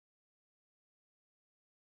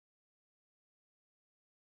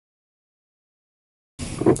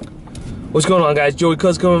What's going on, guys? Joey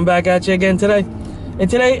Cuz coming back at you again today. And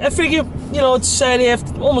today, I figure, you know, it's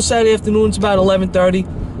almost Saturday afternoon. It's about 11:30.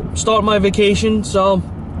 Starting my vacation, so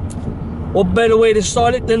what better way to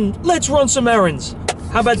start it than let's run some errands?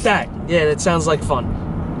 How about that? Yeah, that sounds like fun.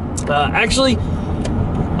 Actually,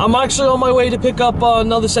 I'm actually on my way to pick up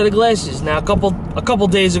another set of glasses. Now, a couple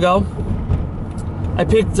days ago, I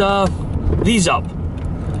picked these up.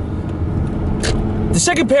 The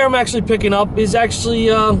second pair I'm actually picking up is actually,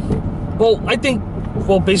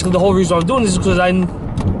 basically the whole reason I'm doing this is because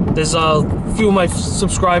there's a few of my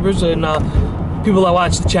subscribers and people that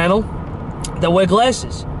watch the channel that wear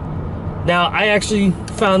glasses. Now, I actually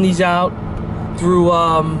found these out through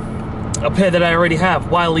a pair that I already have,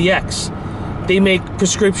 Wiley X. They make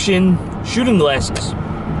prescription shooting glasses.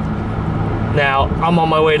 Now, I'm on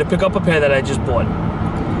my way to pick up a pair that I just bought.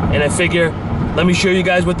 And I figure, let me show you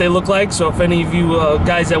guys what they look like. So if any of you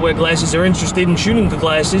guys that wear glasses are interested in shooting the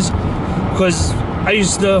glasses, because I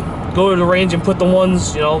used to go to the range and put the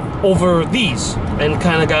ones, you know, over these, and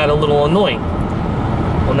kind of got a little annoying.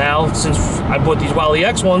 Well, now, since I bought these Wiley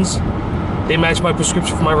X ones, they match my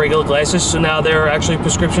prescription for my regular glasses, so now they're actually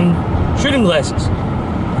prescription shooting glasses.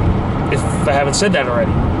 If I haven't said that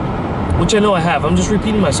already. Which I know I have. I'm just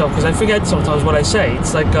repeating myself because I forget sometimes what I say.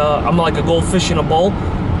 It's like I'm like a goldfish in a bowl.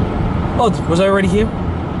 Oh, was I already here?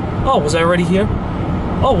 Oh, was I already here?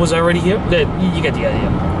 Oh, was I already here? You get the idea.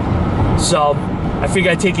 So, I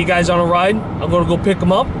figure I'd take you guys on a ride. I'm going to go pick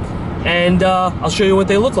them up, and I'll show you what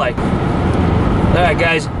they look like. Alright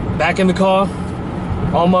guys, back in the car,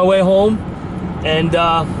 on my way home, and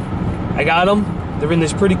I got them. They're in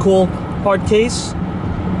this pretty cool hard case.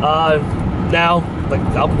 Now, like,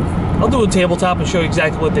 I'll do a tabletop and show you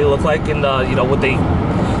exactly what they look like, and you know, what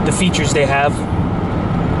the features they have,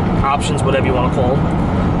 options, whatever you want to call them.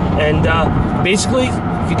 And basically,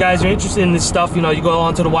 if you guys are interested in this stuff, you know, you go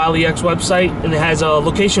onto the Wiley X website, and it has a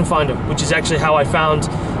location finder, which is actually how I found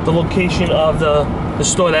the location of the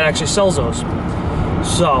store that actually sells those.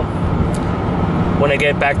 So, when I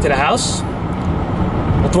get back to the house,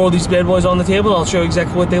 I'll throw these bad boys on the table, and I'll show you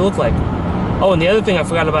exactly what they look like. Oh, and the other thing I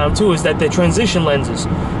forgot about them too is that they're transition lenses,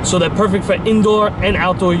 so they're perfect for indoor and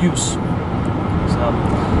outdoor use. So,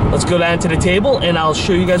 let's go down to the table, and I'll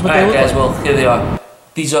show you guys what they look like. Alright guys, well, here they are.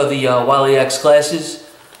 These are the Wiley X glasses.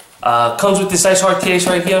 Comes with this nice hard case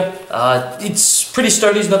right here. It's pretty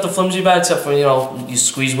sturdy, there's nothing flimsy about it, except for, you know, you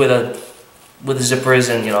squeeze where the zipper is,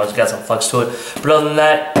 and, you know, it's got some flex to it. But other than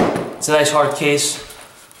that, it's a nice hard case.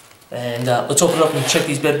 And let's open it up and check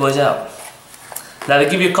these bad boys out. Now, they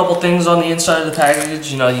give you a couple things on the inside of the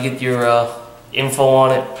package. You know, you get your info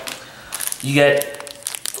on it. You get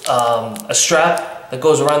a strap that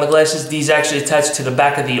goes around the glasses. These actually attach to the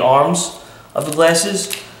back of the arms of the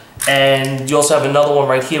glasses. And you also have another one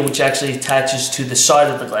right here which actually attaches to the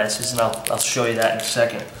side of the glasses, and I'll show you that in a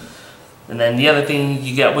second. And then the other thing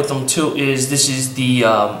you get with them too is this is the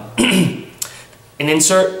an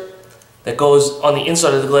insert that goes on the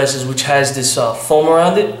inside of the glasses, which has this foam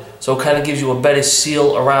around it, so it kind of gives you a better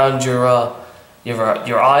seal around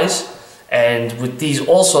your eyes. And with these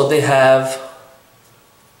also, they have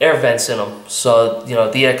air vents in them, so, you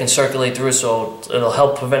know, the air can circulate through, so it'll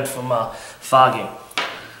help prevent from fogging.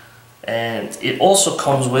 And it also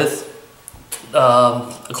comes with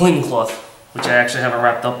a cleaning cloth, which I actually haven't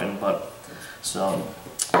wrapped up in, but so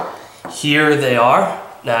here they are.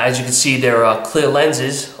 Now, as you can see, there are clear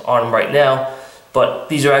lenses on them right now, but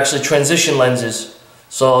these are actually transition lenses,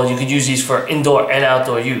 so you could use these for indoor and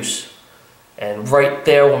outdoor use. And right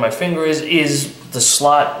there where my finger is the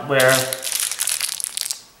slot where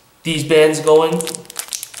these bands go in.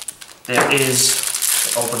 There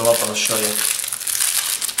is, open them up and I'll show you.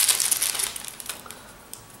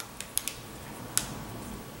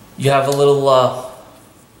 You have a little,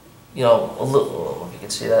 you know, a little, if you can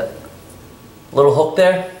see that, little hook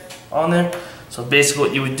there, on there. So basically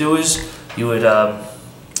what you would do is, you would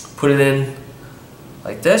put it in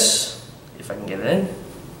like this, if I can get it in.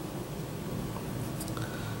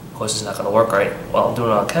 Of course it's not going to work right while I'm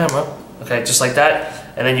doing it on camera. Okay, just like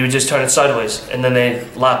that, and then you would just turn it sideways, and then they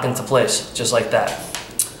lock into place, just like that.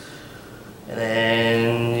 And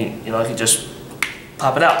then, you know, you can just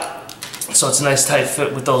pop it out. So it's a nice tight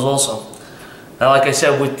fit with those also. Now, like I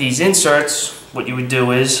said, with these inserts, what you would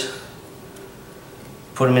do is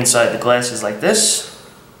put them inside the glasses like this.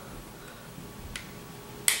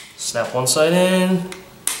 Snap one side in,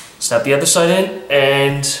 snap the other side in,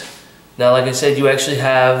 and now, like I said, you actually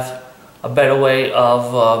have a better way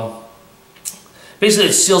of, basically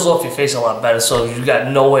it seals off your face a lot better, so you've got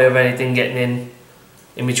no way of anything getting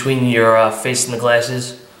in between your face and the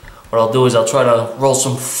glasses. What I'll do is I'll try to roll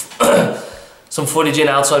some some footage in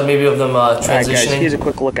outside, maybe of them transitioning. Alright guys, here's a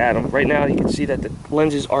quick look at them. Right now you can see that the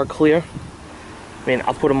lenses are clear. I mean,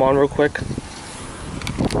 I'll put them on real quick.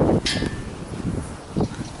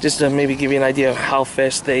 Just to maybe give you an idea of how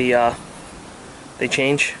fast they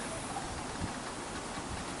change.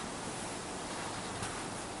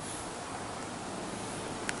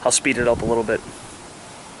 I'll speed it up a little bit.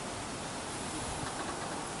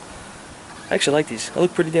 I actually like these. I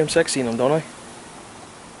look pretty damn sexy in them, don't I?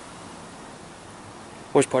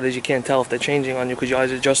 Worst part is you can't tell if they're changing on you because your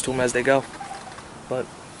eyes adjust to them as they go. But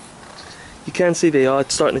you can see they are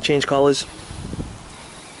starting to change colors.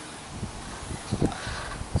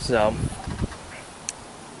 So,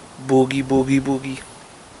 boogie, boogie, boogie.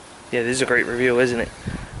 Yeah, this is a great review, isn't it?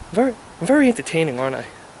 I'm very entertaining, aren't I?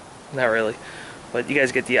 Not really, but you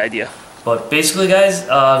guys get the idea. But basically, guys,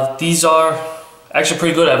 these are actually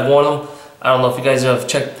pretty good. I've worn them. I don't know if you guys have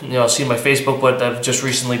checked, seen my Facebook, but I've just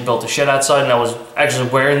recently built a shed outside, and I was actually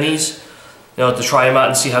wearing these, to try them out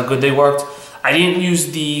and see how good they worked. I didn't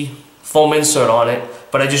use the foam insert on it,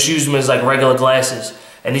 but I just used them as like regular glasses,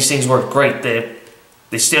 and these things worked great.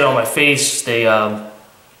 They stayed on my face. They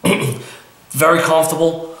very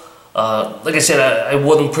comfortable. Like I said, I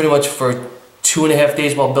wore them pretty much for 2.5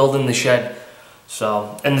 days while building the shed.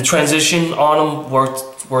 So, and the transition on them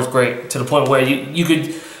worked great, to the point where you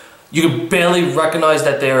could barely recognize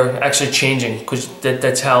that they're actually changing, because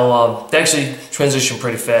that's how they actually transition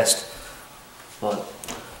pretty fast. But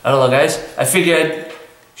I don't know, guys. I figured I'd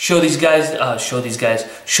show these glasses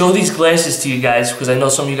to you guys, because I know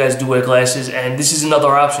some of you guys do wear glasses, and this is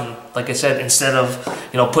another option. Like I said, instead of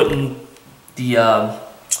putting the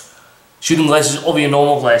shooting glasses over your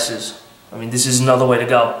normal glasses, I mean, this is another way to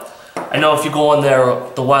go. I know if you go on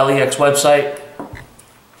the Wiley X website,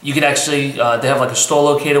 you can actually, they have like a store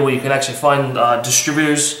locator where you can actually find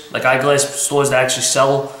distributors, like eyeglass stores that actually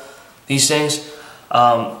sell these things.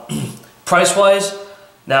 Price-wise,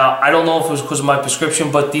 now I don't know if it was because of my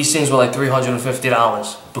prescription, but these things were like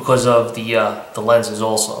 $350 because of the lenses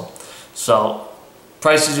also. So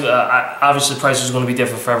prices, obviously prices are going to be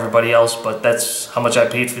different for everybody else, but that's how much I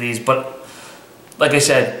paid for these. But like I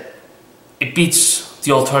said, it beats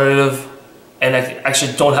the alternative, and I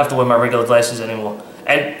actually don't have to wear my regular glasses anymore.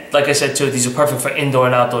 And like I said too, these are perfect for indoor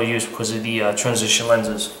and outdoor use because of the transition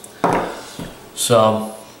lenses.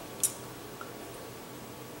 So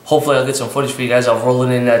hopefully I'll get some footage for you guys. I'll roll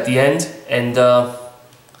it in at the end, and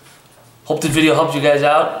hope the video helped you guys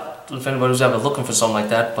out, if anybody was ever looking for something like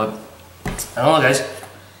that. But I don't know, guys.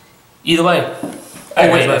 Either way.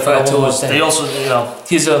 Oh wait, I forgot to. They also,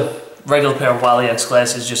 here's a regular pair of Wiley X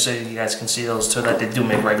glasses, just so you guys can see those too, that they do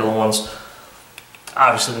make regular ones.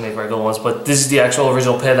 Obviously they make regular ones, but this is the actual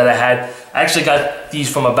original pair that I had. I actually got these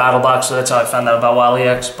from a battle box, so that's how I found out about Wiley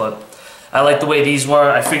X, but I like the way these were.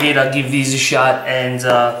 I figured I'd give these a shot, and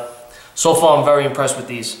so far I'm very impressed with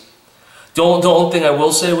these. The only thing I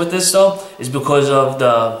will say with this though is because of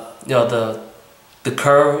the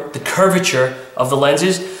curvature of the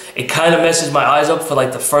lenses, it kind of messes my eyes up for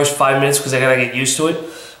like the first 5 minutes because I gotta get used to it.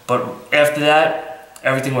 But after that,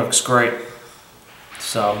 everything works great.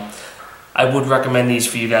 So I would recommend these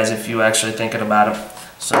for you guys if you're actually thinking about it.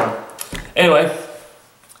 So anyway,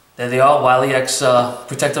 there they are, Wiley X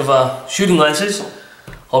protective shooting lenses.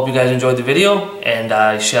 Hope you guys enjoyed the video, and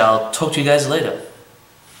I shall talk to you guys later.